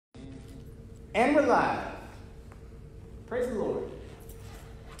And we're live. Praise the Lord.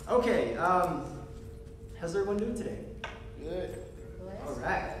 Okay, how's everyone doing today? Good. All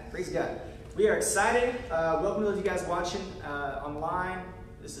right, praise God. We are excited. Welcome to those of you guys watching online.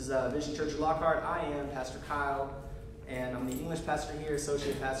 This is Vision Church of Lockhart. I am Pastor Kyle, and I'm the English pastor here,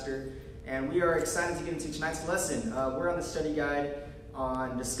 associate pastor. And we are excited to get into tonight's lesson. We're on the study guide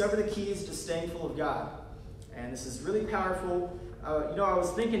on Discover the Keys to Staying Full of God. And this is really powerful. I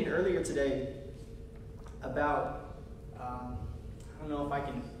was thinking earlier today about, I don't know if I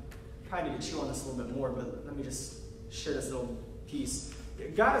can probably need to chew on this a little bit more, but let me just share this little piece.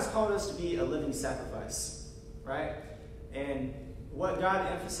 God has called us to be a living sacrifice, right? And what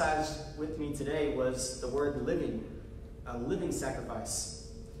God emphasized with me today was the word living, a living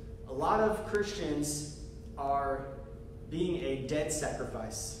sacrifice. A lot of Christians are being a dead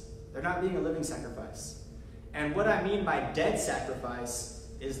sacrifice. They're not being a living sacrifice. And what I mean by dead sacrifice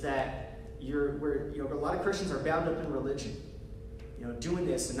is that a lot of Christians are bound up in religion. Doing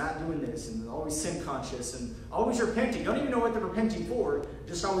this and not doing this, and always sin conscious, and always repenting. Don't even know what they're repenting for,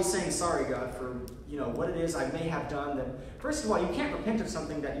 just always saying, sorry, God, for what it is I may have done. That first of all, you can't repent of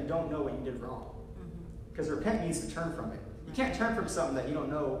something that you don't know what you did wrong. Because repent means to turn from it. You can't turn from something that you don't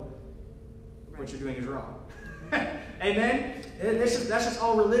know what you're doing is wrong. Amen? That's just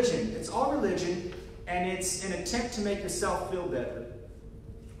all religion. It's all religion, and it's an attempt to make yourself feel better.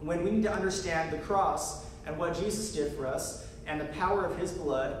 When we need to understand the cross and what Jesus did for us, and the power of his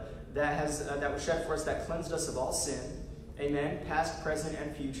blood that was shed for us, that cleansed us of all sin. Amen. Past, present,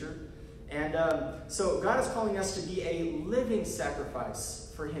 and future. And so God is calling us to be a living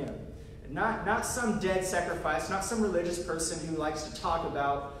sacrifice for him. Not some dead sacrifice, not some religious person who likes to talk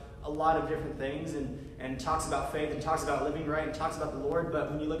about a lot of different things and talks about faith and talks about living right and talks about the Lord,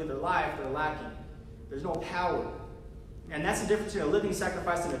 but when you look at their life, they're lacking. There's no power. And that's the difference between a living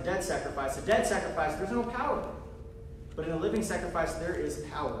sacrifice and a dead sacrifice. A dead sacrifice, there's no power. But in a living sacrifice, there is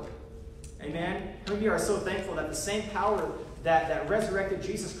power. Amen? How many of you are so thankful that the same power that resurrected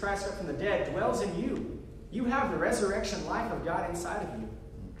Jesus Christ up from the dead dwells in you? You have the resurrection life of God inside of you.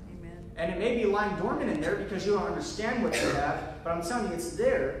 Amen. And it may be lying dormant in there because you don't understand what you have, but I'm telling you, it's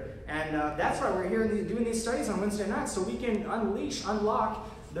there. And that's why we're here doing these studies on Wednesday nights, so we can unlock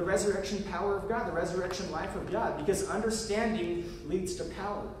the resurrection power of God, the resurrection life of God, because understanding leads to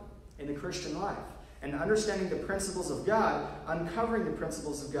power in the Christian life. And understanding the principles of God, uncovering the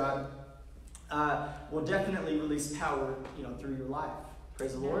principles of God, will definitely release power, through your life.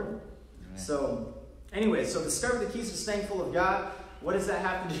 Praise the Lord. Amen. So, anyway, discover the keys to staying full of God. What does that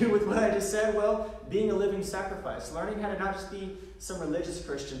have to do with what I just said? Well, being a living sacrifice. Learning how to not just be some religious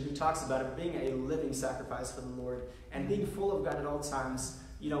Christian who talks about it, but being a living sacrifice for the Lord. And being full of God at all times.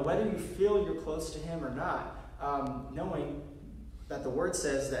 Whether you feel you're close to him or not, knowing that the word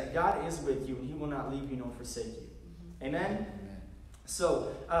says that God is with you and he will not leave you nor forsake you. Amen? Amen.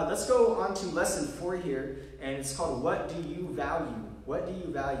 So let's go on to lesson 4 here, and it's called What Do You Value? What do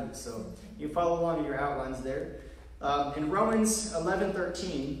you value? So you follow along in your outlines there. In Romans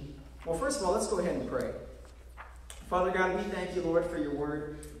 11:13, well, first of all, let's go ahead and pray. Father God, we thank you, Lord, for your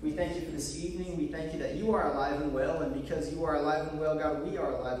word. We thank you for this evening. We thank you that you are alive and well, and because you are alive and well, God, we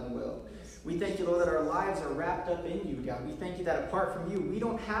are alive and well. We thank you, Lord, that our lives are wrapped up in you, God. We thank you that apart from you, we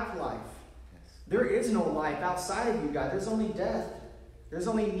don't have life. There is no life outside of you, God. There's only death. There's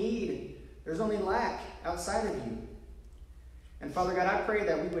only need. There's only lack outside of you. And Father God, I pray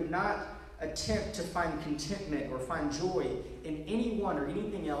that we would not attempt to find contentment or find joy in anyone or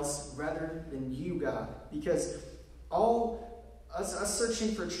anything else rather than you, God. Because us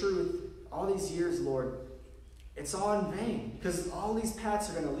searching for truth all these years, Lord, it's all in vain, because all these paths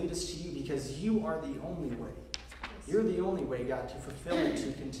are going to lead us to you, because you are the only way. You're the only way, God, to fulfillment,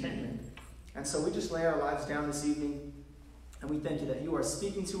 to contentment. And so we just lay our lives down this evening, and we thank you that you are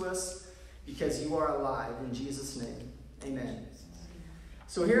speaking to us because you are alive. In Jesus' name, amen.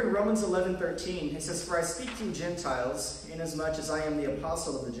 So here in Romans 11:13, it says, For I speak to you Gentiles, inasmuch as I am the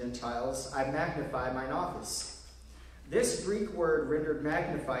apostle of the Gentiles, I magnify mine office. This Greek word rendered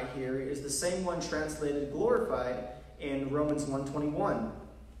magnify here is the same one translated glorified in Romans 1:21.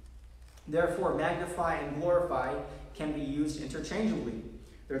 Therefore, magnify and glorify can be used interchangeably.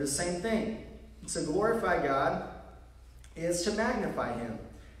 They're the same thing. To glorify God is to magnify him.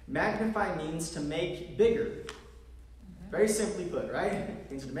 Magnify means to make bigger. Very simply put, right?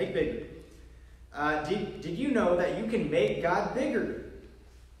 It means to make bigger. Did you know that you can make God bigger?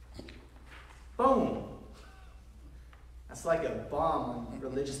 Boom. That's like a bomb on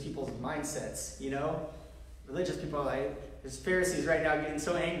religious people's mindsets, Religious people are like, there's Pharisees right now getting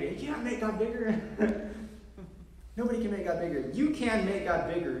so angry. You can't make God bigger. Nobody can make God bigger. You can make God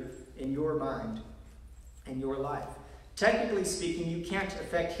bigger in your mind and your life. Technically speaking, you can't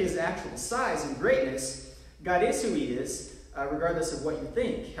affect his actual size and greatness. God is who he is, regardless of what you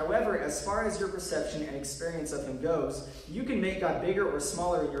think. However, as far as your perception and experience of him goes, you can make God bigger or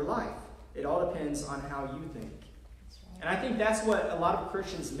smaller in your life. It all depends on how you think. And I think that's what a lot of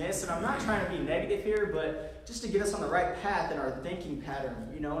Christians miss. And I'm not trying to be negative here, but just to get us on the right path in our thinking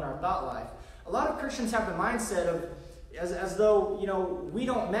pattern, in our thought life. A lot of Christians have the mindset of as though, we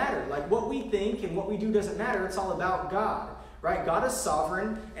don't matter. Like what we think and what we do doesn't matter. It's all about God, right? God is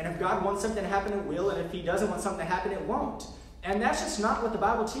sovereign. And if God wants something to happen, it will. And if he doesn't want something to happen, it won't. And that's just not what the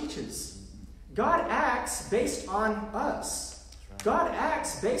Bible teaches. God acts based on us. God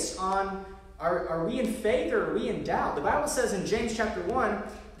acts based on, are we in faith or are we in doubt? The Bible says in James chapter 1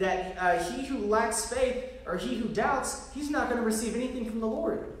 that he who lacks faith or he who doubts, he's not going to receive anything from the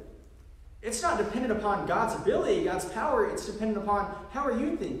Lord. It's not dependent upon God's ability, God's power. It's dependent upon how are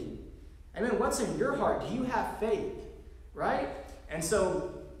you thinking? I mean, what's in your heart? Do you have faith? Right? And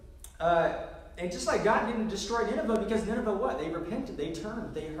so, and just like God didn't destroy Nineveh because Nineveh what? They repented. They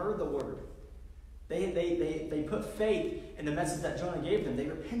turned. They heard the word. They put faith in the message that Jonah gave them. They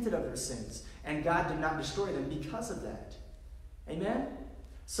repented of their sins. And God did not destroy them because of that. Amen?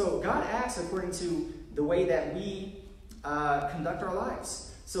 So God acts according to the way that we conduct our lives.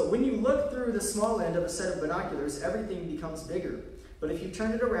 So when you look through the small end of a set of binoculars, everything becomes bigger. But if you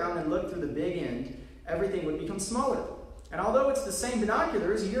turn it around and look through the big end, everything would become smaller. And although it's the same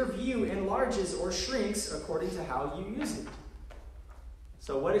binoculars, your view enlarges or shrinks according to how you use it.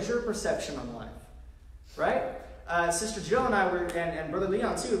 So what is your perception on life? Right? Sister Jill and I were, and Brother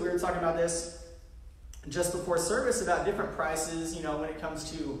Leon too, we were talking about this just before service about different prices, when it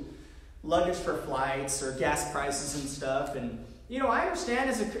comes to luggage for flights or gas prices and stuff. And I understand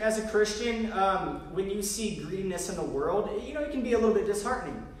as a Christian, when you see greediness in the world, it can be a little bit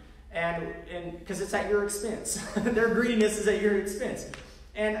disheartening. And because it's at your expense. Their greediness is at your expense.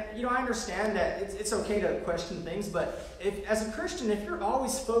 And, I understand that it's okay to question things, but as a Christian, if you're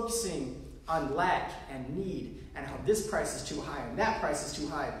always focusing on lack and need and how this price is too high and that price is too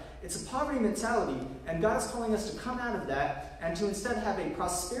high, it's a poverty mentality, and God is calling us to come out of that and to instead have a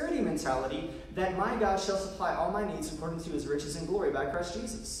prosperity mentality that my God shall supply all my needs according to his riches and glory by Christ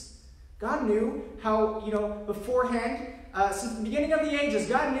Jesus. God knew how, beforehand, since the beginning of the ages,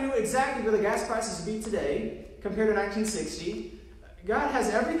 God knew exactly where the gas prices would be today compared to 1960. God has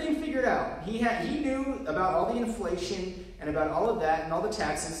everything figured out. He knew about all the inflation and about all of that and all the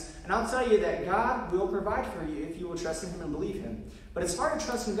taxes. And I'll tell you that God will provide for you if you will trust in him and believe him. But it's hard to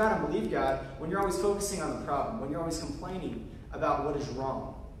trust in God and believe God when you're always focusing on the problem, when you're always complaining about what is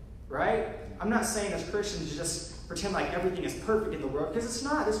wrong. Right? I'm not saying as Christians to just pretend like everything is perfect in the world, because it's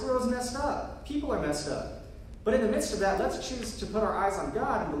not. This world is messed up. People are messed up. But in the midst of that, let's choose to put our eyes on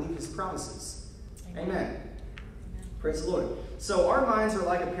God and believe his promises. Amen. Praise the Lord. So our minds are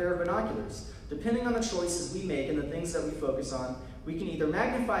like a pair of binoculars. Depending on the choices we make and the things that we focus on, we can either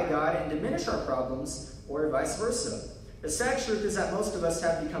magnify God and diminish our problems, or vice versa. The sad truth is that most of us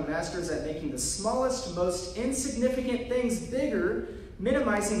have become masters at making the smallest, most insignificant things bigger,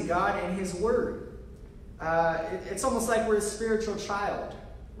 minimizing God and his word. It's almost like we're a spiritual child,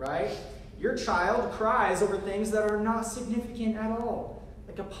 right? Your child cries over things that are not significant at all,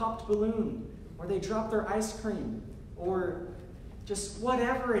 like a popped balloon, or they drop their ice cream, or just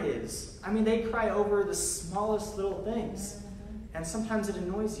whatever it is. I mean, they cry over the smallest little things. And sometimes it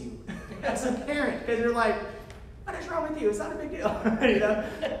annoys you as a parent, because you're like, what is wrong with you? It's not a big deal.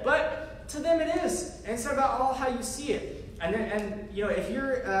 But to them it is. And it's about all how you see it. And if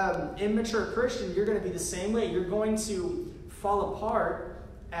you're immature Christian, you're going to be the same way. You're going to fall apart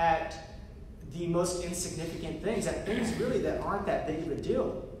at the most insignificant things, at things really that aren't that big of a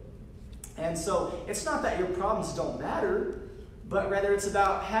deal. And so it's not that your problems don't matter, but rather it's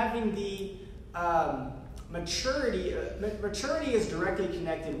about having the maturity. Maturity is directly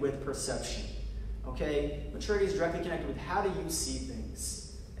connected with perception. Okay? Maturity is directly connected with how do you see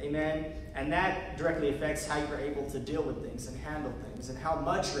things. Amen? And that directly affects how you're able to deal with things and handle things and how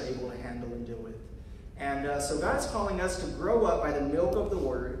much you're able to handle and deal with. And so God is calling us to grow up by the milk of the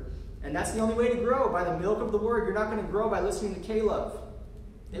Word. And that's the only way to grow, by the milk of the Word. You're not going to grow by listening to K-Love.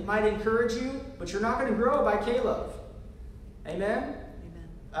 It might encourage you, but you're not going to grow by K-Love. Amen?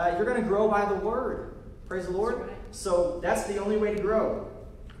 Amen. You're going to grow by the Word. Praise the Lord. Right. So that's the only way to grow.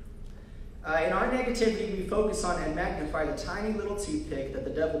 In our negativity, we focus on and magnify the tiny little toothpick that the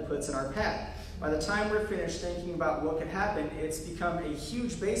devil puts in our path. By the time we're finished thinking about what could happen, it's become a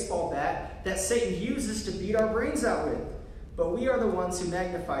huge baseball bat that Satan uses to beat our brains out with. But we are the ones who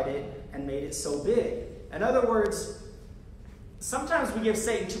magnified it and made it so big. In other words, sometimes we give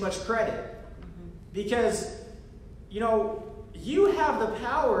Satan too much credit. Because, you have the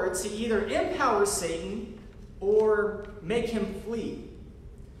power to either empower Satan or make him flee.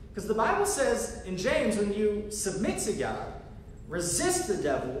 Because the Bible says in James, when you submit to God, resist the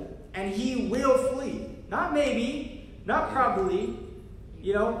devil, and he will flee. Not maybe, not probably.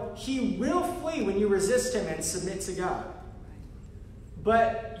 He will flee when you resist him and submit to God.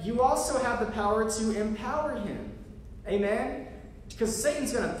 But you also have the power to empower him. Amen? Because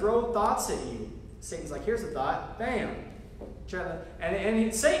Satan's going to throw thoughts at you. Satan's like, here's a thought. Bam.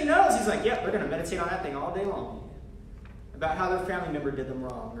 And Satan knows. He's like, yep, they're going to meditate on that thing all day long. About how their family member did them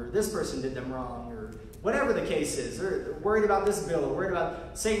wrong, or this person did them wrong, or whatever the case is. They're worried about this bill, or worried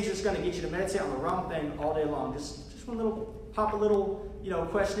about... Satan's just going to get you to meditate on the wrong thing all day long. Just one little... Pop a little,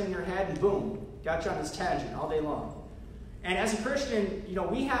 question in your head, and boom. Got you on this tangent all day long. And as a Christian,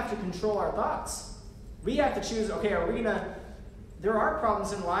 we have to control our thoughts. We have to choose, okay, are we going to... There are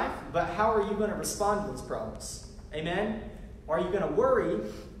problems in life, but how are you going to respond to those problems? Amen? Are you going to worry,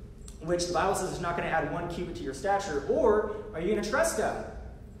 which the Bible says is not going to add 1 cubit to your stature, or are you going to trust God?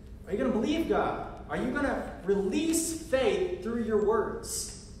 Are you going to believe God? Are you going to release faith through your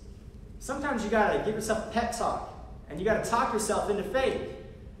words? Sometimes you got to give yourself a pep talk, and you got to talk yourself into faith.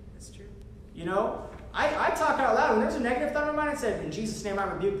 That's true. I talk out loud. When there's a negative thought in my mind, I say, in Jesus' name I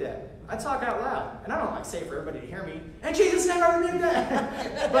rebuke that. I talk out loud. And I don't like say for everybody to hear me, in Jesus' name I rebuke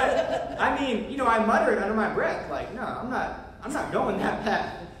that. But, I mutter it under my breath. Like, no, I'm not going that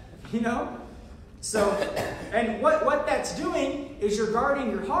path. So, and what that's doing is you're guarding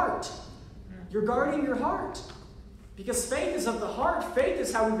your heart. You're guarding your heart. Because faith is of the heart. Faith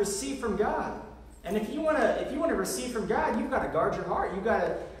is how we receive from God. And if you want to receive from God, you've got to guard your heart.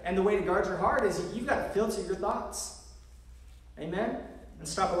 And the way to guard your heart is you've got to filter your thoughts. Amen? And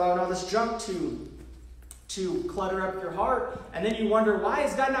stop allowing all this junk to clutter up your heart. And then you wonder, why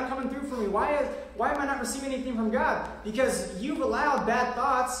is God not coming through for me? Why am I not receiving anything from God? Because you've allowed bad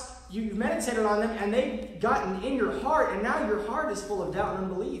thoughts, you've meditated on them, and they've gotten in your heart, and now your heart is full of doubt and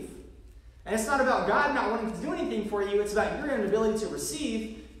unbelief. And it's not about God not wanting to do anything for you, it's about your inability to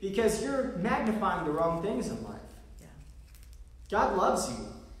receive, because you're magnifying the wrong things in life. Yeah. God loves you.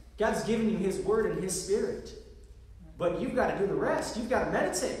 God's given you His Word and His Spirit. But you've got to do the rest. You've got to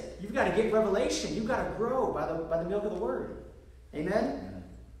meditate. You've got to get revelation. You've got to grow by the milk of the Word. Amen? Amen?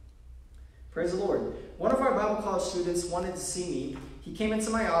 Praise the Lord. One of our Bible college students wanted to see me. He came into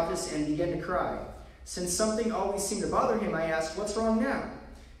my office and began to cry. Since something always seemed to bother him, I asked, "What's wrong now?"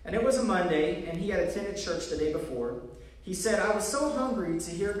 And it was a Monday, and he had attended church the day before. He said, "I was so hungry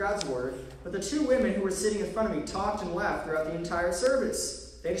to hear God's Word, but the two women who were sitting in front of me talked and laughed throughout the entire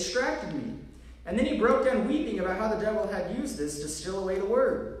service. They distracted me." And then he broke down weeping about how the devil had used this to steal away the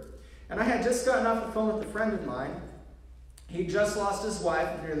Word. And I had just gotten off the phone with a friend of mine. He'd just lost his wife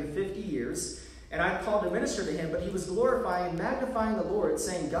of nearly 50 years, and I'd called to minister to him, but he was glorifying and magnifying the Lord,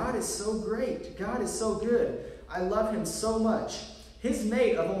 saying, "God is so great. God is so good. I love Him so much." His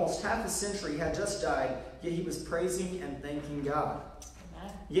mate of almost half a century had just died, yet he was praising and thanking God.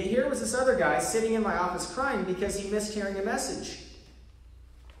 Amen. Yet here was this other guy sitting in my office crying because he missed hearing a message.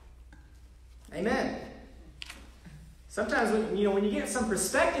 Amen. Sometimes when you get some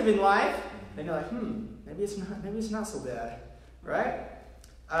perspective in life, then you're like, maybe it's not so bad, right?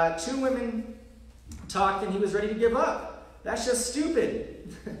 Two women talked and he was ready to give up. That's just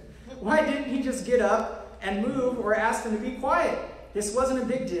stupid. Why didn't he just get up and move or ask them to be quiet? This wasn't a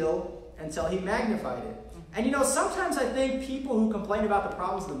big deal until he magnified it. And sometimes I think people who complain about the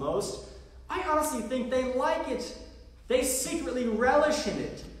problems the most, I honestly think they like it. They secretly relish in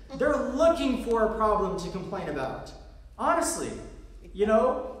it. They're looking for a problem to complain about. Honestly.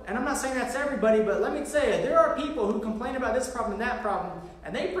 And I'm not saying that's everybody, but let me tell you, there are people who complain about this problem and that problem,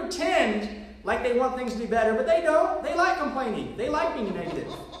 and they pretend like they want things to be better, but they don't. They like complaining. They like being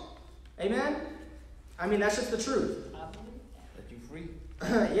negative. Amen? That's just the truth.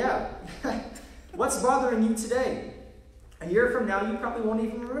 Yeah. What's bothering you today? A year from now, you probably won't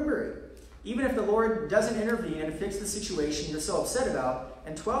even remember it. Even if the Lord doesn't intervene and fix the situation you're so upset about,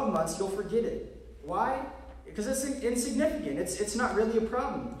 in 12 months, you'll forget it. Why? Because it's insignificant. It's not really a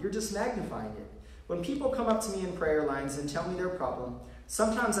problem. You're just magnifying it. When people come up to me in prayer lines and tell me their problem,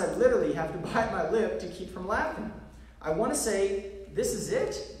 sometimes I literally have to bite my lip to keep from laughing. I want to say, this is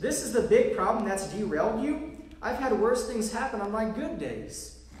it? This is the big problem that's derailed you? I've had worse things happen on my good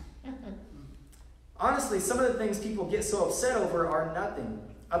days. Honestly, some of the things people get so upset over are nothing.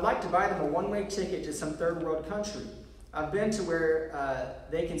 I'd like to buy them a one-way ticket to some third world country. I've been to where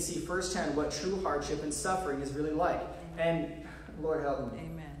they can see firsthand what true hardship and suffering is really like. And Lord help me.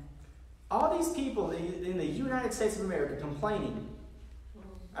 Amen. All these people in the United States of America complaining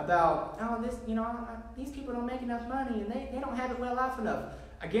about, oh, this, these people don't make enough money and they don't have it well off enough.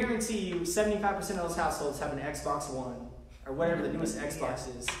 I guarantee you 75% of those households have an Xbox One or whatever the newest Xbox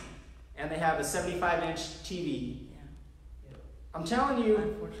is. And they have a 75-inch TV. Yeah. I'm telling you,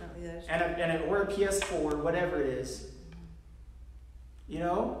 unfortunately, that's true. Or a PS4, whatever it is. We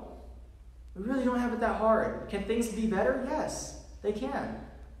really don't have it that hard. Can things be better? Yes, they can.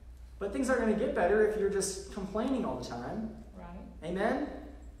 But things aren't going to get better if you're just complaining all the time. Right. Amen?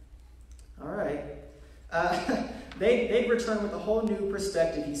 All right. They'd return with a whole new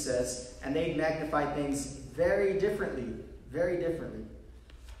perspective, he says, and they'd magnify things very differently. Very differently.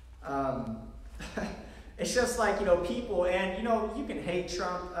 It's just like, people, and, you can hate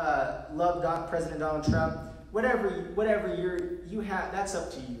Trump, love President Donald Trump, whatever you have, that's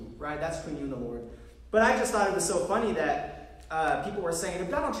up to you, right? That's between you and the Lord. But I just thought it was so funny that people were saying, if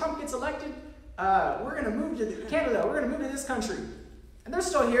Donald Trump gets elected, we're going to move to Canada, we're going to move to this country. And they're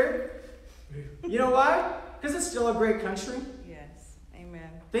still here. You know why? Because it's still a great country. Yes, amen.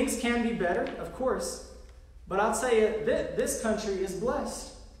 Things can be better, of course. But I'll tell you, this country is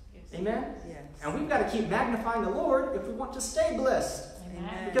blessed. Yes. Amen? Yes. And we've got to keep magnifying the Lord if we want to stay blessed.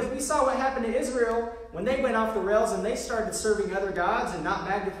 Amen. Because we saw what happened to Israel when they went off the rails and they started serving other gods and not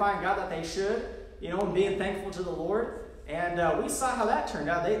magnifying God that they should, and being thankful to the Lord. And we saw how that turned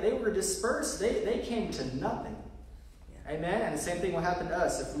out. They were dispersed. They came to nothing. Yeah. Amen? And the same thing will happen to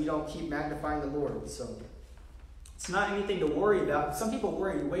us if we don't keep magnifying the Lord. So it's not anything to worry about. Some people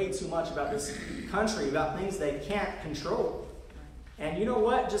worry way too much about this country, about things they can't control. And you know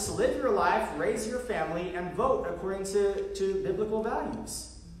what? Just live your life, raise your family, and vote according to biblical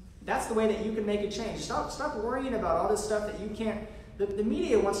values. That's the way that you can make a change. Stop worrying about all this stuff that you can't. The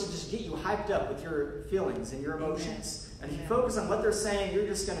media wants to just get you hyped up with your feelings and your emotions. Amen. And if you focus on what they're saying, you're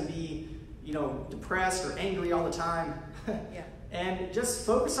just going to be, depressed or angry all the time. Yeah. And just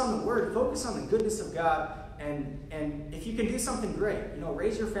focus on the Word. Focus on the goodness of God. And if you can do something great,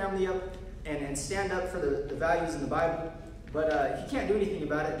 raise your family up and stand up for the values in the Bible. But if you can't do anything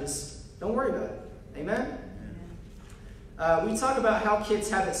about it, just don't worry about it. Amen? We talk about how kids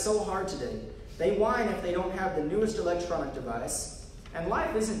have it so hard today. They whine if they don't have the newest electronic device. And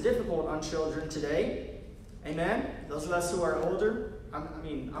life isn't difficult on children today. Amen? Those of us who are older,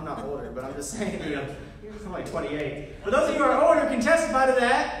 I'm not older, but I'm just saying, I'm like 28. But those of you who are older can testify to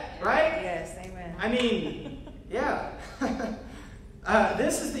that, right? Yes, amen. Yeah.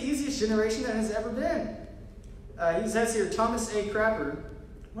 This is the easiest generation that has ever been. He says here, Thomas A. Crapper.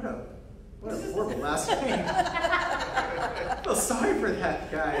 What a horrible last name. I feel sorry for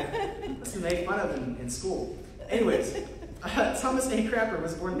that guy. Must have made fun of him in school. Anyways, Thomas A. Crapper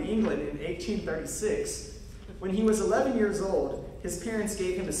was born in England in 1836. When he was 11 years old, his parents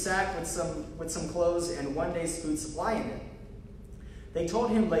gave him a sack with some clothes and one day's food supply in it. They told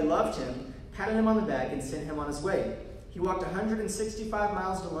him they loved him, patted him on the back, and sent him on his way. He walked 165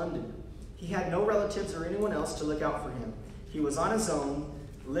 miles to London. He had no relatives or anyone else to look out for him. He was on his own,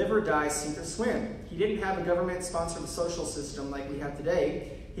 live or die, sink or swim. He didn't have a government-sponsored social system like we have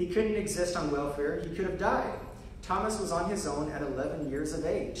today. He couldn't exist on welfare. He could have died. Thomas was on his own at 11 years of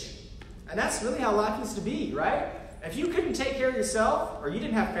age. And that's really how life used to be, right? If you couldn't take care of yourself, or you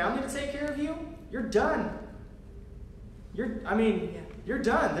didn't have family to take care of you, you're done. You're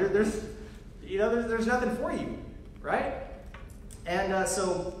done. There's nothing for you, right? And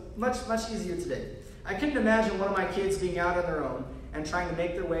so much easier today. I couldn't imagine one of my kids being out on their own and trying to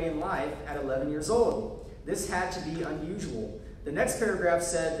make their way in life at 11 years old. This had to be unusual. The next paragraph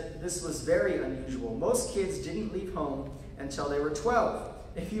said this was very unusual. Most kids didn't leave home until they were 12.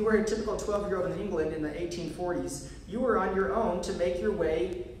 If you were a typical 12-year-old in England in the 1840s, you were on your own to make your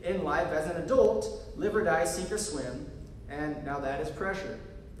way in life as an adult, live or die, sink or swim, and now that is pressure.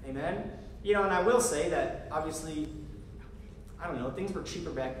 Amen? And I will say that, obviously, things were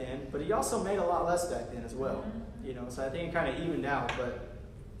cheaper back then, but he also made a lot less back then as well. So I think it kind of evened out. But,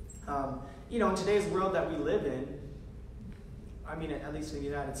 in today's world that we live in, at least in the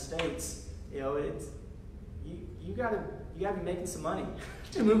United States, it's you gotta be making some money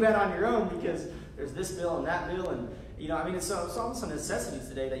to move out on your own, because there's this bill and that bill, and it's almost a necessity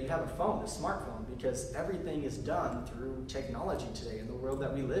today that you have a phone, a smartphone, because everything is done through technology today in the world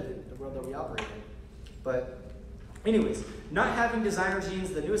that we live in, the world that we operate in. But anyways, not having designer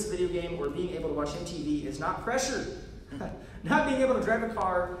jeans, the newest video game, or being able to watch MTV is not pressure. Not being able to drive a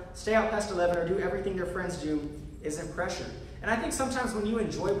car, stay out past 11, or do everything their friends do isn't pressure. And I think sometimes when you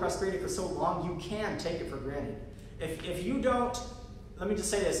enjoy prosperity for so long, you can take it for granted. If you don't, let me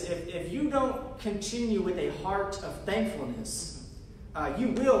just say this, if you don't continue with a heart of thankfulness, you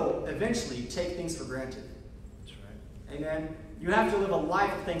will eventually take things for granted. That's right. Amen. You have to live a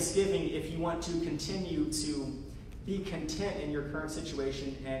life of thanksgiving if you want to continue to be content in your current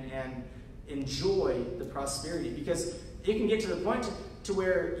situation and enjoy the prosperity. Because it can get to the point to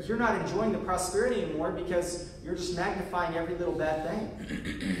where you're not enjoying the prosperity anymore because you're just magnifying every little bad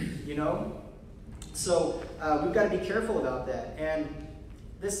thing. You know? So we've got to be careful about that. And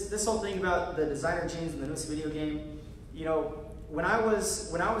this whole thing about the designer jeans and the newest video game, you know, when I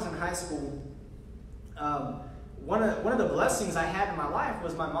was in high school, one of the blessings I had in my life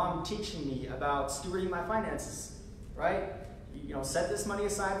was my mom teaching me about stewarding my finances. Right? You know, set this money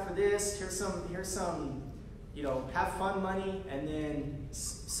aside for this. Here's some, you know, have fun money, and then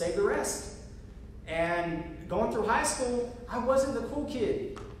save the rest. And going through high school, I wasn't the cool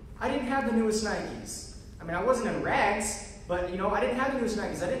kid. I didn't have the newest Nikes. I mean, I wasn't in rags, but, you know, I didn't have the newest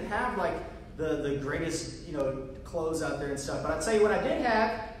Nikes. I didn't have, like, the greatest, you know, clothes out there and stuff. But I'll tell you what I did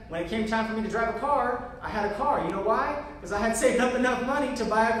have. When it came time for me to drive a car, I had a car. You know why? Because I had saved up enough money to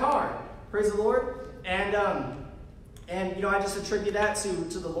buy a car. Praise the Lord. And you know, I just attribute that to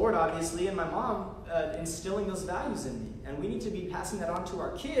the Lord, obviously, and my mom instilling those values in me. And we need to be passing that on to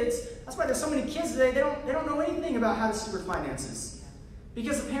our kids. That's why there's so many kids today, they don't know anything about how to steward finances.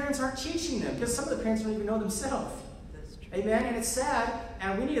 Because the parents aren't teaching them. Because some of the parents don't even know themselves. That's true. Amen? And it's sad.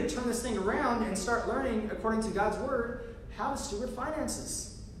 And we need to turn this thing around and start learning, according to God's Word, how to steward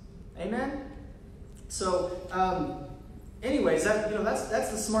finances. Amen? So, anyways,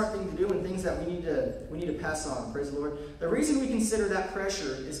 that's the smart thing to do and things that we need to pass on. Praise the Lord. The reason we consider that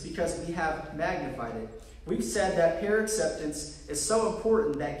pressure is because we have magnified it. We've said that peer acceptance is so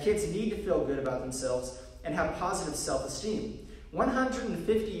important that kids need to feel good about themselves and have positive self-esteem.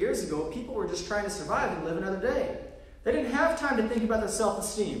 150 years ago, people were just trying to survive and live another day. They didn't have time to think about their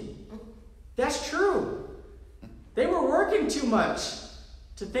self-esteem. That's true. They were working too much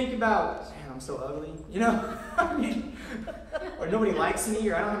to think about, man, I'm so ugly, you know? I mean, or nobody likes me,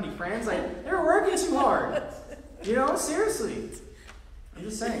 or I don't have any friends. Like, they were working too hard. You know, seriously. I'm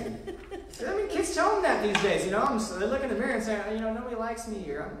just saying. I mean, kids tell them that these days, you know? They look in the mirror and say, you know, nobody likes me,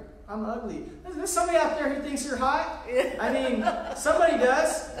 or I'm ugly. There's somebody out there who thinks you're hot. I mean, somebody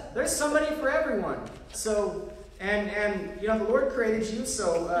does. There's somebody for everyone. So, and you know, the Lord created you,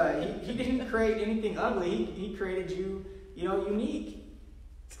 so he didn't create anything ugly. He created you, you know, unique.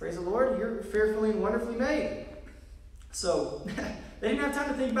 Praise the Lord, you're fearfully and wonderfully made. So, they didn't have time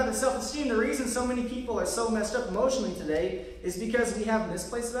to think about their self-esteem. The reason so many people are so messed up emotionally today is because we have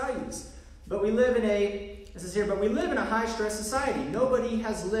misplaced values. But we live in a high-stress society. Nobody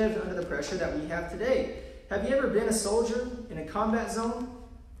has lived under the pressure that we have today. Have you ever been a soldier in a combat zone?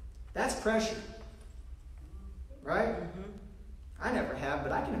 That's pressure. Right? Mm-hmm. I never have,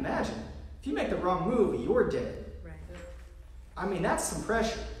 but I can imagine. If you make the wrong move, you're dead. Right. I mean, that's some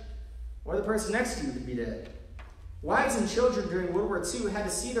pressure. Or the person next to you could be dead. Wives and children during World War II had to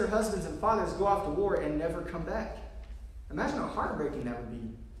see their husbands and fathers go off to war and never come back. Imagine how heartbreaking that would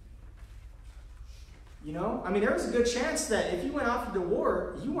be. You know? I mean, there was a good chance that if you went off to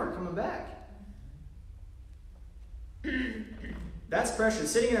war, you weren't coming back. That's pressure.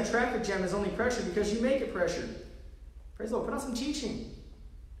 Sitting in a traffic jam is only pressure because you make it pressure. Praise the Lord. Put on some teaching.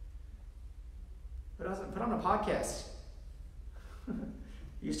 Put on a podcast.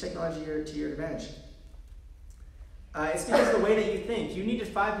 Use technology to your advantage. It's because of the way that you think. You needed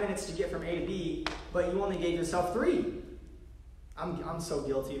 5 minutes to get from A to B, but you only gave yourself 3. I'm so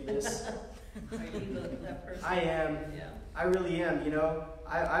guilty of this. Are you that person? I am. Yeah. I really am. You know,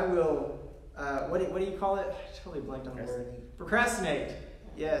 I will. What do you call it? I totally blanked on the word. Procrastinate.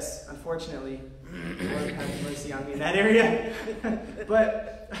 Yes, unfortunately. Lord have mercy on me in that area.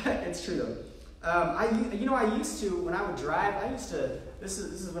 But it's true though. I used to, when I would drive, this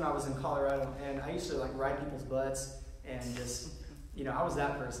is when I was in Colorado, and I used to like ride people's butts and just, you know, I was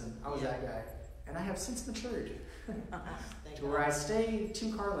that person. I was that guy. And I have since matured to where I stay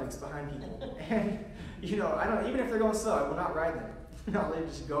 2 car lengths behind people. And, you know, even if they're going slow, I will not ride them. I'll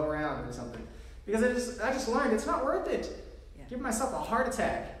just go around or something. Because I just learned it's not worth it. Yeah. Give myself a heart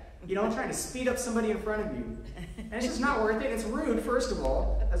attack. You know, trying to speed up somebody in front of you. And it's just not worth it. It's rude, first of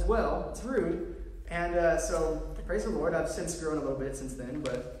all, as well. It's rude. And so, praise the Lord. I've since grown a little bit since then.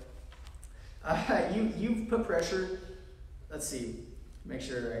 But you've put pressure. Let's see. Make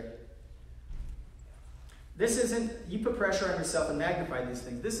sure, right? You put pressure on yourself and magnify these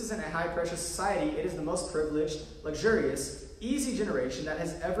things. This isn't a high-pressure society. It is the most privileged, luxurious, easy generation that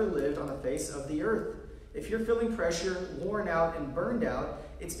has ever lived on the face of the earth. If you're feeling pressure, worn out, and burned out,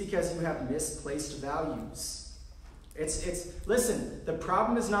 it's because you have misplaced values. Listen, the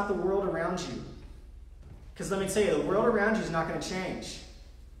problem is not the world around you. Because let me tell you, the world around you is not going to change.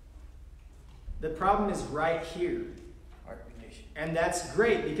 The problem is right here. And that's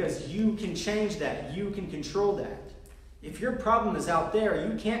great because you can change that. You can control that. If your problem is out there,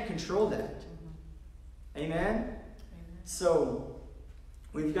 you can't control that. Amen? So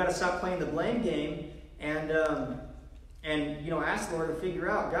we've got to stop playing the blame game and ask the Lord to figure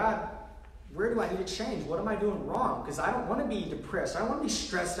out, God, where do I need to change? What am I doing wrong? Because I don't want to be depressed. I don't want to be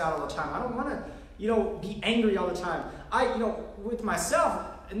stressed out all the time. I don't want to, be angry all the time. With myself,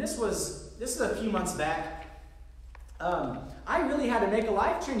 and this is a few months back, I really had to make a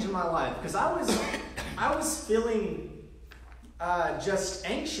life change in my life because I was feeling just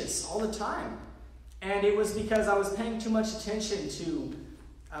anxious all the time. And it was because I was paying too much attention to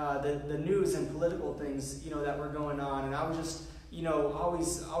the news and political things, that were going on. And I was just,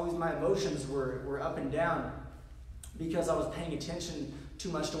 always my emotions were up and down because I was paying attention too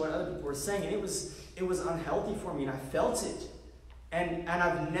much to what other people were saying. And it was unhealthy for me, and I felt it. And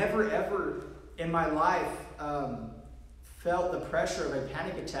I've never, ever in my life felt the pressure of a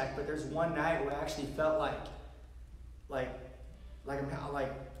panic attack, but there's one night where I actually felt like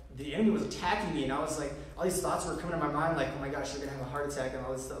the enemy was attacking me, and I was like, all these thoughts were coming to my mind, like, oh my gosh, you're gonna have a heart attack and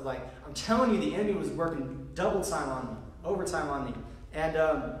all this stuff. Like, I'm telling you, the enemy was working double time on me, overtime on me, and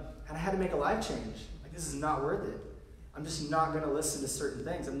I had to make a life change. Like, this is not worth it. I'm just not gonna listen to certain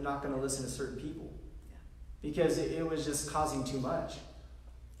things. I'm not gonna listen to certain people because it was just causing too much.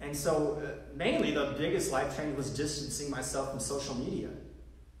 And so, mainly, the biggest life change was distancing myself from social media.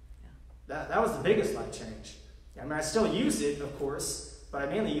 That was the biggest life change. I mean, I still use it, of course, but I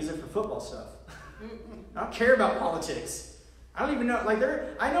mainly use it for football stuff. I don't care about politics. I don't even know,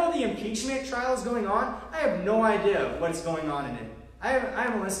 I know the impeachment trial is going on. I have no idea what's going on in it. I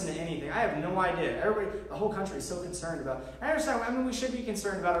haven't listened to anything. I have no idea. The whole country is so concerned about. I understand. I mean, we should be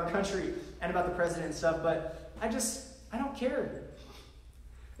concerned about our country and about the president and stuff, but I don't care.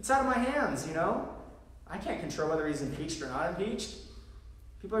 It's out of my hands, I can't control whether he's impeached or not impeached.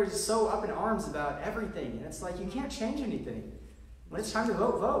 People are just so up in arms about everything, and it's like you can't change anything. When it's time to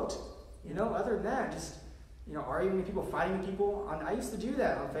vote, vote. Other than that, just arguing with people, fighting with people. I used to do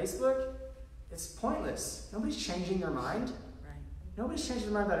that on Facebook. It's pointless. Nobody's changing their mind. Right. Nobody's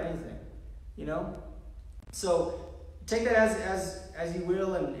changing their mind about anything. So take that as you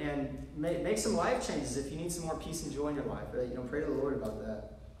will, and make some life changes if you need some more peace and joy in your life. Pray to the Lord about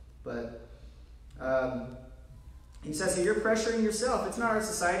that. But he says here, you're pressuring yourself. It's not our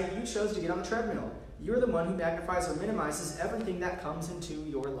society. You chose to get on the treadmill. You're the one who magnifies or minimizes everything that comes into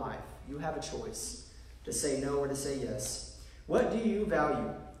your life. You have a choice to say no or to say yes. What do you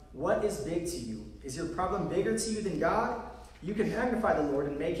value? What is big to you? Is your problem bigger to you than God? You can magnify the Lord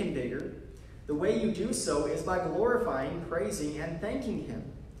and make him bigger. The way you do so is by glorifying, praising, and thanking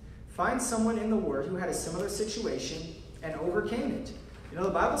him. Find someone in the Word who had a similar situation and overcame it. The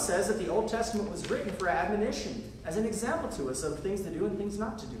Bible says that the Old Testament was written for admonition, as an example to us of things to do and things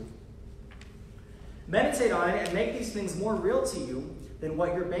not to do. Meditate on it and make these things more real to you than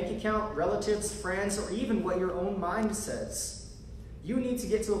what your bank account, relatives, friends, or even what your own mind says. You need to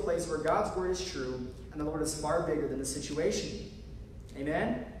get to a place where God's Word is true and the Lord is far bigger than the situation.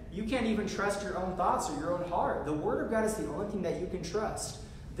 Amen? You can't even trust your own thoughts or your own heart. The Word of God is the only thing that you can trust.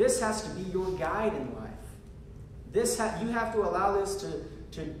 This has to be your guide in life. You have to allow this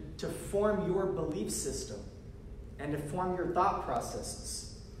to form your belief system and to form your thought processes.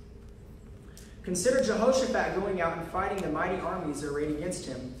 Consider Jehoshaphat going out and fighting the mighty armies arrayed against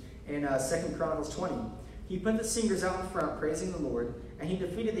him in 2 Chronicles 20. He put the singers out in front, praising the Lord, and he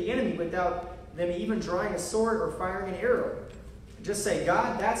defeated the enemy without them even drawing a sword or firing an arrow. Just say,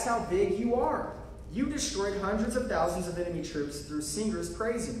 God, that's how big you are. You destroyed hundreds of thousands of enemy troops through singers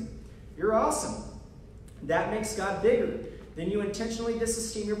praising. You're awesome. That makes God bigger. Then you intentionally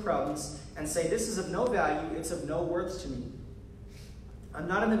disesteem your problems and say, this is of no value, it's of no worth to me. I'm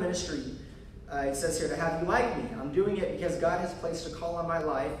not in the ministry, it says here, to have you like me. I'm doing it because God has placed a call on my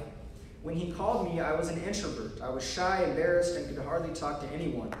life. When he called me, I was an introvert. I was shy, embarrassed, and could hardly talk to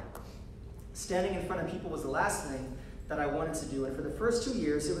anyone. Standing in front of people was the last thing that I wanted to do, and for the first 2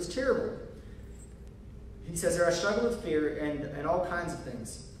 years, it was terrible. He says there, I struggled with fear and all kinds of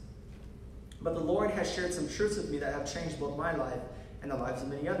things. But the Lord has shared some truths with me that have changed both my life and the lives of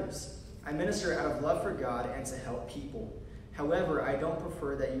many others. I minister out of love for God and to help people. However, I don't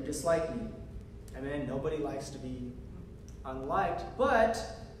prefer that you dislike me. Amen. Nobody likes to be unliked, but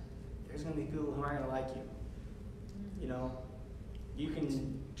there's going to be people who aren't going to like you. You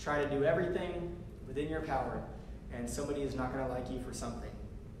can try to do everything within your power, and somebody is not going to like you for something.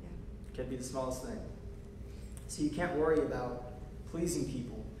 It could be the smallest thing. So you can't worry about pleasing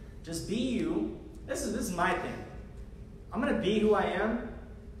people. Just be you, this is my thing. I'm going to be who I am.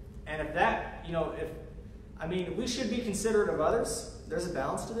 And if that, we should be considerate of others. There's a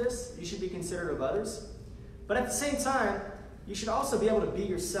balance to this. You should be considerate of others. But at the same time, you should also be able to be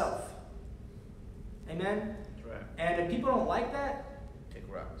yourself. Amen? That's right. And if people don't like that, Take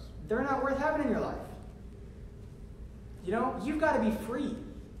rocks. they're not worth having in your life. You've got to be free.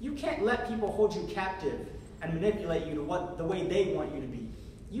 You can't let people hold you captive and manipulate you to the way they want you to be.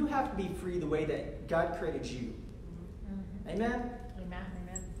 You have to be free the way that God created you. Mm-hmm. Amen? Amen.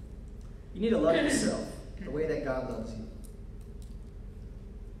 You need to love yourself the way that God loves you.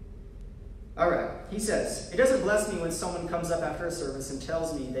 All right, he says, it doesn't bless me when someone comes up after a service and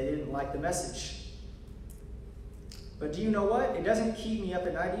tells me they didn't like the message. But do you know what? It doesn't keep me up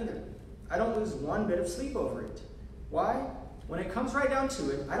at night either. I don't lose one bit of sleep over it. Why? When it comes right down to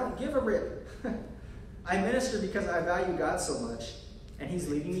it, I don't give a rip. I minister because I value God so much, and he's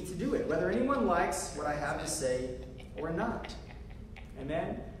leading me to do it, whether anyone likes what I have to say or not.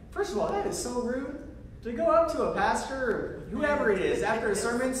 Amen? First of all, that is so rude. To go up to a pastor or whoever it is after a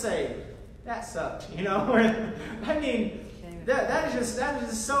sermon and say, that sucked, I mean, that is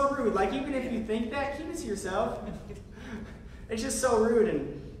just so rude. Like, even if you think that, keep it to yourself. It's just so rude.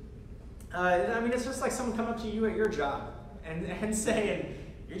 And it's just like someone coming up to you at your job and saying,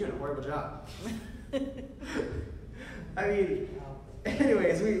 you're doing a horrible job.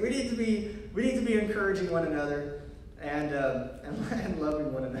 Anyways, we need to be encouraging one another and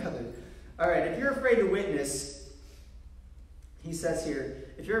loving one another. All right, if you're afraid to witness, he says here,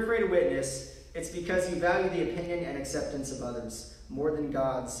 if you're afraid to witness, it's because you value the opinion and acceptance of others more than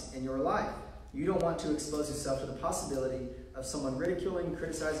God's in your life. You don't want to expose yourself to the possibility of someone ridiculing,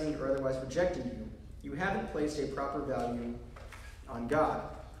 criticizing, or otherwise rejecting you. You haven't placed a proper value on God.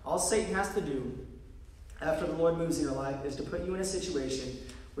 All Satan has to do after the Lord moves in your life is to put you in a situation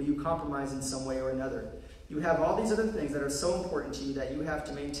where you compromise in some way or another. You have all these other things that are so important to you that you have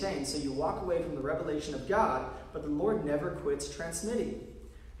to maintain, so you walk away from the revelation of God, but the Lord never quits transmitting.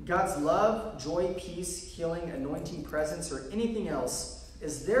 God's love, joy, peace, healing, anointing, presence, or anything else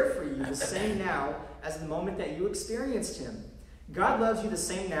is there for you the same now as the moment that you experienced him. God loves you the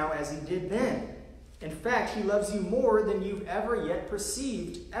same now as he did then. In fact, he loves you more than you've ever yet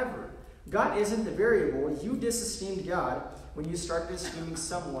perceived, ever. God isn't the variable. You disesteemed God when you started esteeming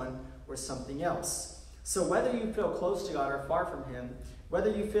someone or something else. So whether you feel close to God or far from him, whether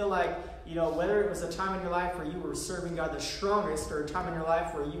you feel like, whether it was a time in your life where you were serving God the strongest or a time in your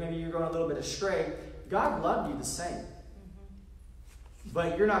life where maybe you're going a little bit astray, God loved you the same. Mm-hmm.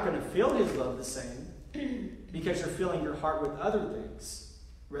 But you're not going to feel his love the same because you're filling your heart with other things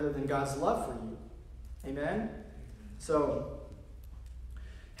rather than God's love for you. Amen? So,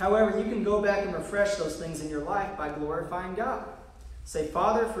 however, you can go back and refresh those things in your life by glorifying God. Say,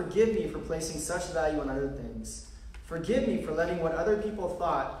 Father, forgive me for placing such value on other things. Forgive me for letting what other people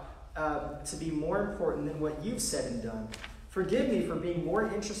thought to be more important than what you've said and done. Forgive me for being more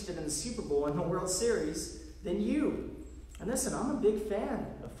interested in the Super Bowl and the World Series than you. And listen, I'm a big fan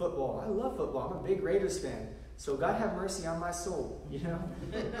of football. I love football. I'm a big Raiders fan. So God have mercy on my soul,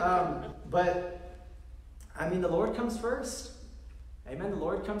 But the Lord comes first. Amen. The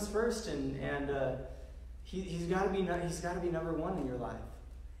Lord comes first, and He's got to be number one in your life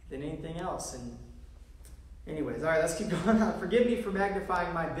than anything else. And anyways, all right, let's keep going on. Forgive me for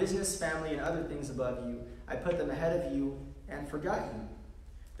magnifying my business, family, and other things above you. I put them ahead of you and forgot you.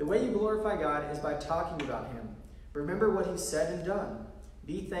 The way you glorify God is by talking about him. Remember what he's said and done.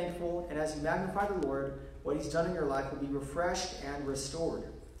 Be thankful, and as you magnify the Lord, what he's done in your life will be refreshed and restored.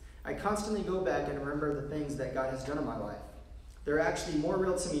 I constantly go back and remember the things that God has done in my life. They're actually more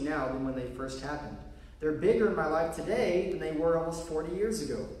real to me now than when they first happened. They're bigger in my life today than they were almost 40 years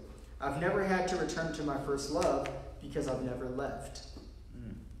ago. I've never had to return to my first love because I've never left.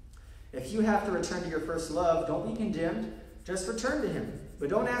 If you have to return to your first love, don't be condemned. Just return to him. But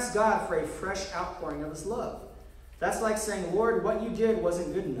don't ask God for a fresh outpouring of his love. That's like saying, Lord, what you did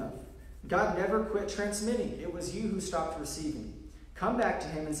wasn't good enough. God never quit transmitting. It was you who stopped receiving. Come back to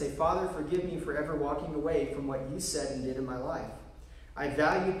him and say, Father, forgive me for ever walking away from what you said and did in my life. I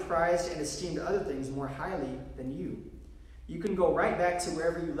valued, prized, and esteemed other things more highly than you. You can go right back to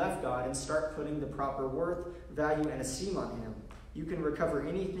wherever you left God and start putting the proper worth, value, and esteem on him. You can recover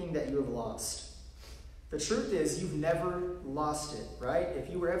anything that you have lost. The truth is, you've never lost it, right? If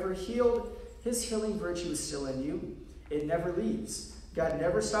you were ever healed, his healing virtue is still in you. It never leaves. God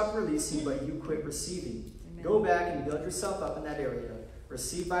never stopped releasing, but you quit receiving. Amen. Go back and build yourself up in that area.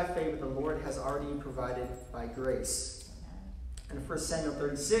 Receive by faith what the Lord has already provided by grace. And in 1 Samuel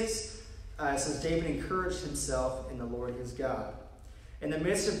 36, it says, David encouraged himself in the Lord his God. In the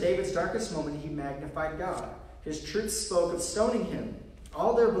midst of David's darkest moment, he magnified God. His truth spoke of stoning him.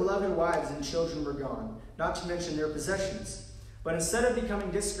 All their beloved wives and children were gone, not to mention their possessions. But instead of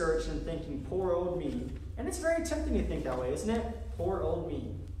becoming discouraged and thinking, poor old me, and it's very tempting to think that way, isn't it? Poor old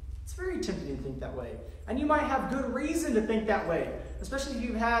me. It's very tempting to think that way. And you might have good reason to think that way, especially if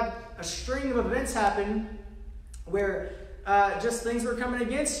you've had a string of events happen where just things were coming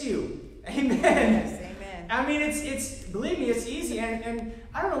against you. Amen. Yes, amen. I mean, it's believe me, it's easy. And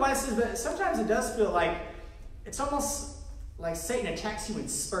I don't know why this is, but sometimes it does feel like it's almost like Satan attacks you in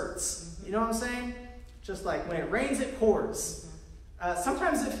spurts. You know what I'm saying? Just like when it rains, it pours.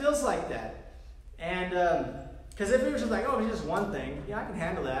 Sometimes it feels like that. And because if it was just like, oh, it's just one thing, yeah, I can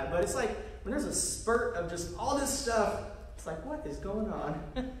handle that. But it's like when there's a spurt of just all this stuff, it's like, what is going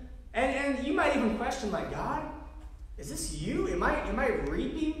on? and you might even question, like, God, is this you? Am I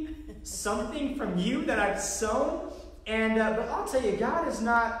reaping something from you that I've sown? And but I'll tell you, God is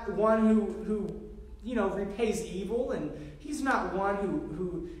not one who repays evil, and He's not one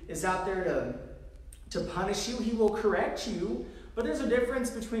who is out there to punish you. He will correct you, but there's a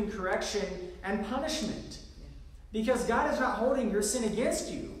difference between correction and punishment, because God is not holding your sin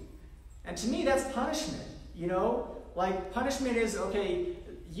against you. And to me, that's punishment. Like punishment is, okay,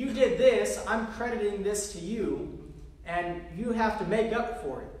 you did this, I'm crediting this to you, and you have to make up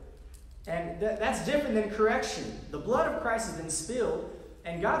for it. And that's different than correction. The blood of Christ has been spilled,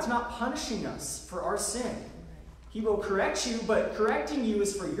 and God's not punishing us for our sin. He will correct you, but correcting you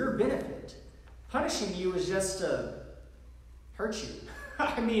is for your benefit. Punishing you is just to hurt you.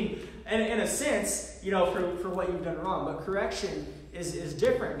 I mean, in a sense, for what you've done wrong. But correction is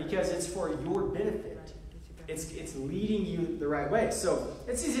different because it's for your benefit. It's leading you the right way. So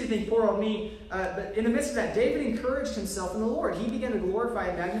it's easy to think, poor old me. But in the midst of that, David encouraged himself in the Lord. He began to glorify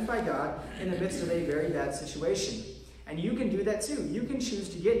and magnify God in the midst of a very bad situation. And you can do that too. You can choose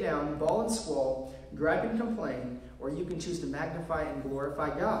to get down, bawl and squall, gripe and complain, or you can choose to magnify and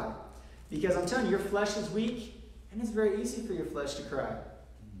glorify God. Because I'm telling you, your flesh is weak, and it's very easy for your flesh to cry.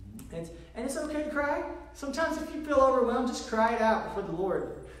 And it's okay to cry. Sometimes if you feel overwhelmed, just cry it out before the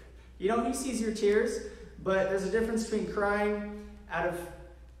Lord. He sees your tears. But there's a difference between crying out of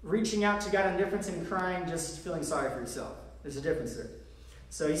reaching out to God, and a difference in crying just feeling sorry for yourself. There's a difference there.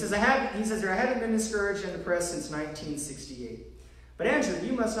 So he says, I haven't been discouraged and depressed since 1968. But Andrew,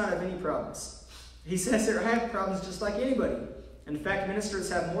 you must not have any problems. He says that I have problems just like anybody. In fact, ministers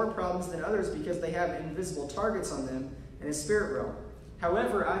have more problems than others because they have invisible targets on them in the spirit realm.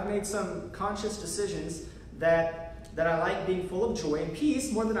 However, I've made some conscious decisions that I like being full of joy and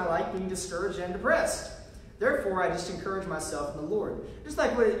peace more than I like being discouraged and depressed. Therefore, I just encourage myself in the Lord. Just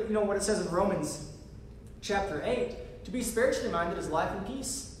like what it says in Romans chapter 8, to be spiritually minded is life and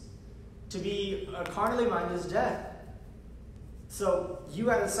peace. To be carnally minded is death. So you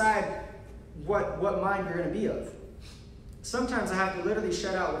got to decide what mind you're going to be of. Sometimes I have to literally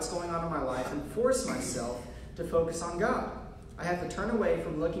shut out what's going on in my life and force myself to focus on God. I have to turn away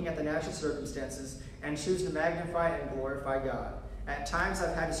from looking at the natural circumstances and choose to magnify and glorify God. At times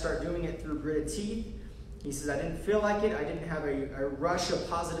I've had to start doing it through gritted teeth. He says, I didn't feel like it. I didn't have a rush of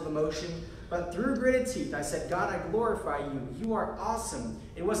positive emotion. But through gritted teeth, I said, God, I glorify you. You are awesome.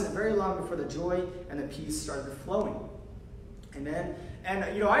 It wasn't very long before the joy and the peace started flowing. Amen. And,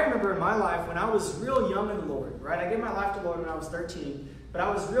 I remember in my life when I was real young in the Lord, right? I gave my life to the Lord when I was 13. But I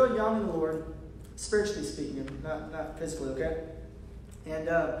was real young in the Lord, spiritually speaking, not physically, okay? And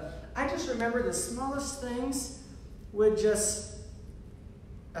I just remember the smallest things would just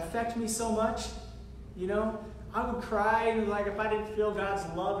affect me so much. I would cry, and if I didn't feel God's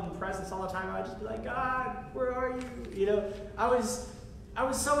love and presence all the time, I'd just be like, God, where are you? I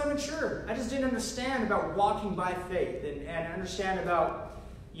was so immature. I just didn't understand about walking by faith and understand about,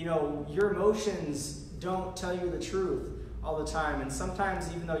 your emotions don't tell you the truth all the time. And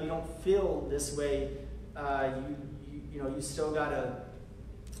sometimes, even though you don't feel this way, you still gotta,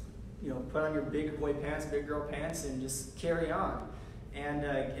 put on your big boy pants, big girl pants, and just carry on and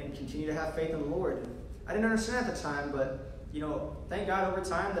continue to have faith in the Lord. I didn't understand at the time, but thank God over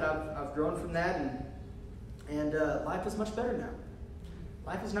time that I've grown from that, and life is much better now.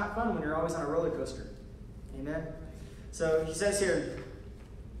 Life is not fun when you're always on a roller coaster. Amen. So he says here,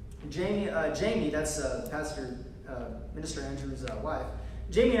 Jamie, that's Pastor Minister Andrew's wife.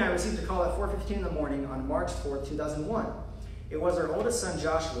 Jamie and I received a call at 4:15 in the morning on March 4th, 2001. It was our oldest son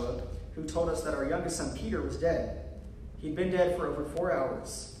Joshua who told us that our youngest son Peter was dead. He'd been dead for over 4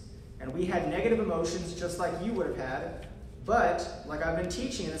 hours. And we had negative emotions just like you would have had. But, like I've been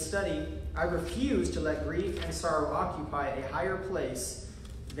teaching in the study, I refuse to let grief and sorrow occupy a higher place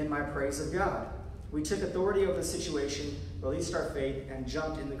than my praise of God. We took authority over the situation, released our faith, and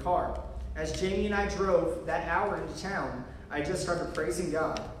jumped in the car. As Jamie and I drove that hour into town, I just started praising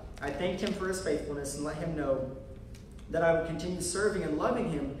God. I thanked him for his faithfulness and let him know that I would continue serving and loving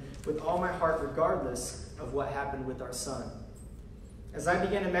him with all my heart regardless of what happened with our son. As I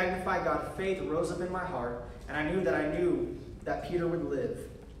began to magnify God, faith rose up in my heart, and I knew that Peter would live.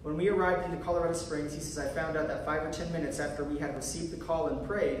 When we arrived into Colorado Springs, he says, I found out that 5 or 10 minutes after we had received the call and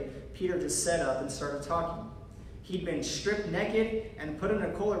prayed, Peter just sat up and started talking. He'd been stripped naked and put in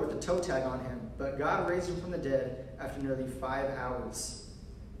a cooler with a toe tag on him, but God raised him from the dead after nearly 5 hours.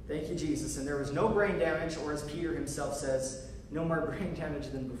 Thank you, Jesus. And there was no brain damage, or as Peter himself says, no more brain damage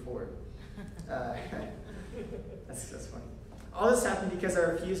than before. That's funny. All this happened because I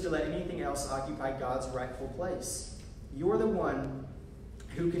refused to let anything else occupy God's rightful place. You're the one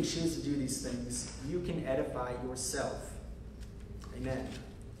who can choose to do these things. You can edify yourself. Amen.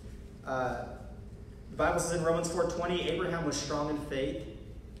 The Bible says in Romans 4:20, Abraham was strong in faith.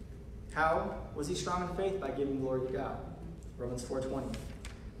 How was he strong in faith? By giving glory to God. Romans 4:20.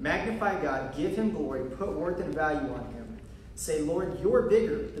 Magnify God, give him glory, put worth and value on him. Say, Lord, you're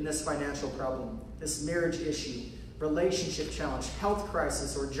bigger than this financial problem, this marriage issue, relationship challenge, health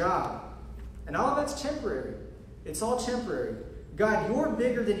crisis, or job. And all of that's temporary. It's all temporary. God, you're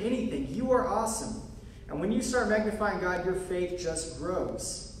bigger than anything. You are awesome. And when you start magnifying God, your faith just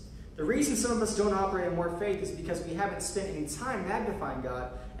grows. The reason some of us don't operate in more faith is because we haven't spent any time magnifying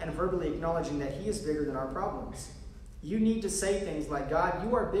God and verbally acknowledging that he is bigger than our problems. You need to say things like, God,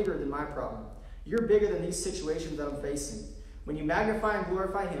 you are bigger than my problem. You're bigger than these situations that I'm facing. When you magnify and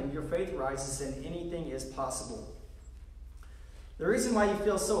glorify him, your faith rises and anything is possible. The reason why you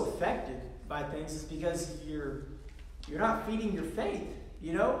feel so affected by things is because you're not feeding your faith,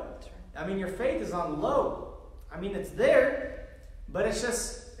 you know? I mean, your faith is on low. I mean, it's there, but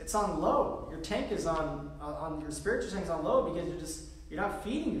it's on low. Your tank is on your spiritual tank is on low because you're not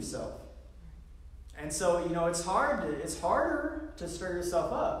feeding yourself. And so, it's harder to stir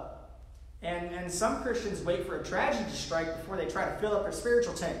yourself up. And some Christians wait for a tragedy to strike before they try to fill up their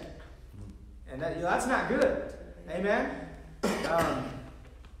spiritual tank. And that's not good. Amen?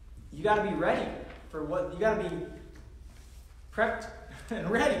 You got to be ready for you got to be prepped and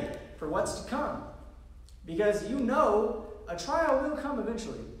ready for what's to come. Because a trial will come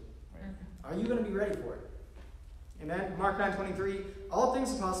eventually. Are you going to be ready for it? Amen? Mark 9:23, all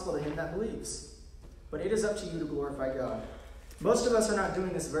things are possible to him that believes. But it is up to you to glorify God. Most of us are not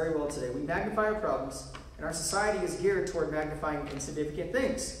doing this very well today. We magnify our problems, and our society is geared toward magnifying insignificant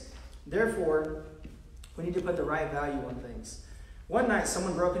things. Therefore, we need to put the right value on things. One night,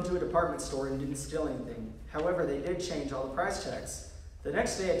 someone broke into a department store and didn't steal anything. However, they did change all the price tags. The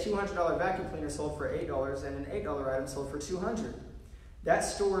next day, a $200 vacuum cleaner sold for $8, and an $8 item sold for $200. That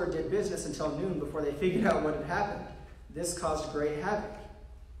store did business until noon before they figured out what had happened. This caused great havoc.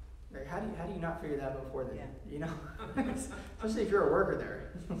 Like, how do you not figure that out before then? Yeah. Especially if you're a worker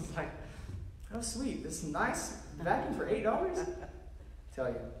there. It's like, oh sweet, this nice vacuum for $8? Tell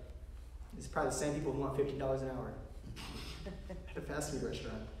you, it's probably the same people who want $50 an hour at a fast food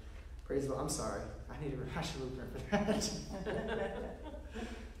restaurant. Praise the Lord. I'm sorry. I should repent for that.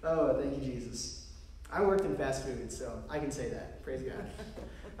 Oh, thank you, Jesus. I worked in fast food, so I can say that. Praise God.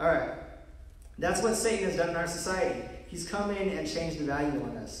 All right. That's what Satan has done in our society. He's come in and changed the value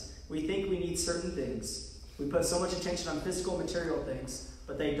on us. We think we need certain things. We put so much attention on physical, material things,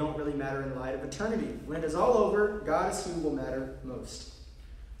 but they don't really matter in light of eternity. When it is all over, God is who will matter most.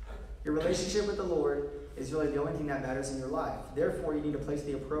 Your relationship with the Lord is really the only thing that matters in your life. Therefore, you need to place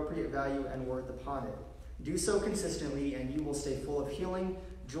the appropriate value and worth upon it. Do so consistently, and you will stay full of healing,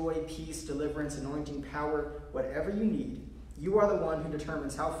 joy, peace, deliverance, anointing, power, whatever you need. You are the one who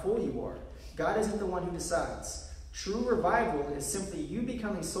determines how full you are. God isn't the one who decides. True revival is simply you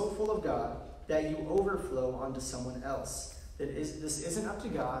becoming so full of God that you overflow onto someone else. This isn't up to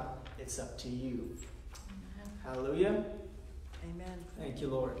God, it's up to you. Amen. Hallelujah. Amen. Thank you,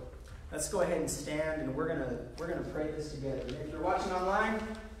 Lord. Let's go ahead and stand, and we're gonna pray this together. And if you're watching online,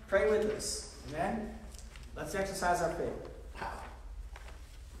 pray with us. Amen. Let's exercise our faith.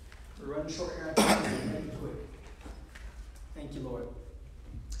 We're running short here. Make it quick. Thank you, Lord.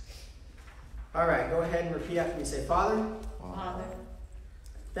 All right, go ahead and repeat after me. Say, Father,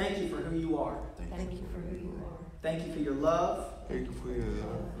 thank you for who you are. Thank you for who you are. Thank you for your love. Thank you for your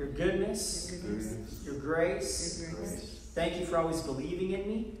love. Your goodness. Your grace. Thank you for always believing in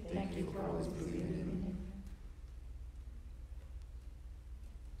me. Thank you for always believing in me.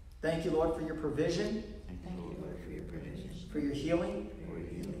 Thank you, Lord, for your provision. Thank you, Lord, for your provision. For your healing. For your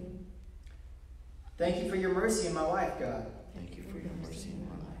healing. Thank you for your mercy in my life, God. Thank you for your mercy in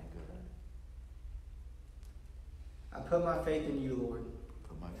my life, God. put my faith in you, Lord.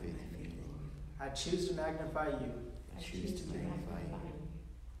 Put my faith in you, Lord. I choose to magnify you. I choose to magnify you.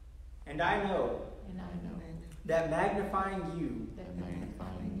 And I know And I know that magnifying you that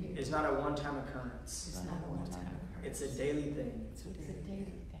magnifying you is not a one-time occurrence. is not a one-time It's occurrence. a daily thing. It's a daily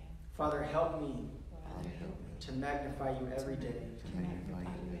thing. Father, help me Father, help me to magnify you every day. to magnify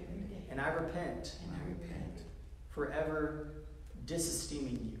you every day. And I repent And I repent forever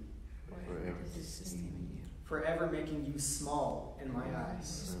disesteeming you, Forever disesteeming you. forever making you small in my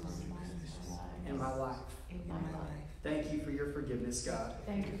eyes, in my life. in my life. Thank you for your forgiveness, God.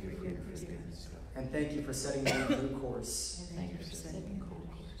 Thank you for your forgiveness. And thank you for setting me on a new course. And thank you for setting the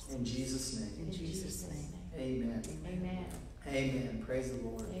course. In Jesus' name, In Jesus' name. amen. Amen. Amen. Praise the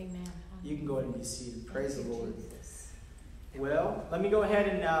Lord. Amen. You can go ahead and be seated. Praise the Thank you, Lord. Jesus. Well, let me go ahead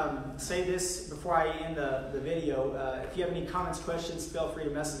and say this before I end the video. If you have any comments, questions, feel free to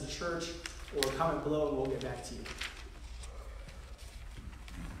message the church or comment below and we'll get back to you.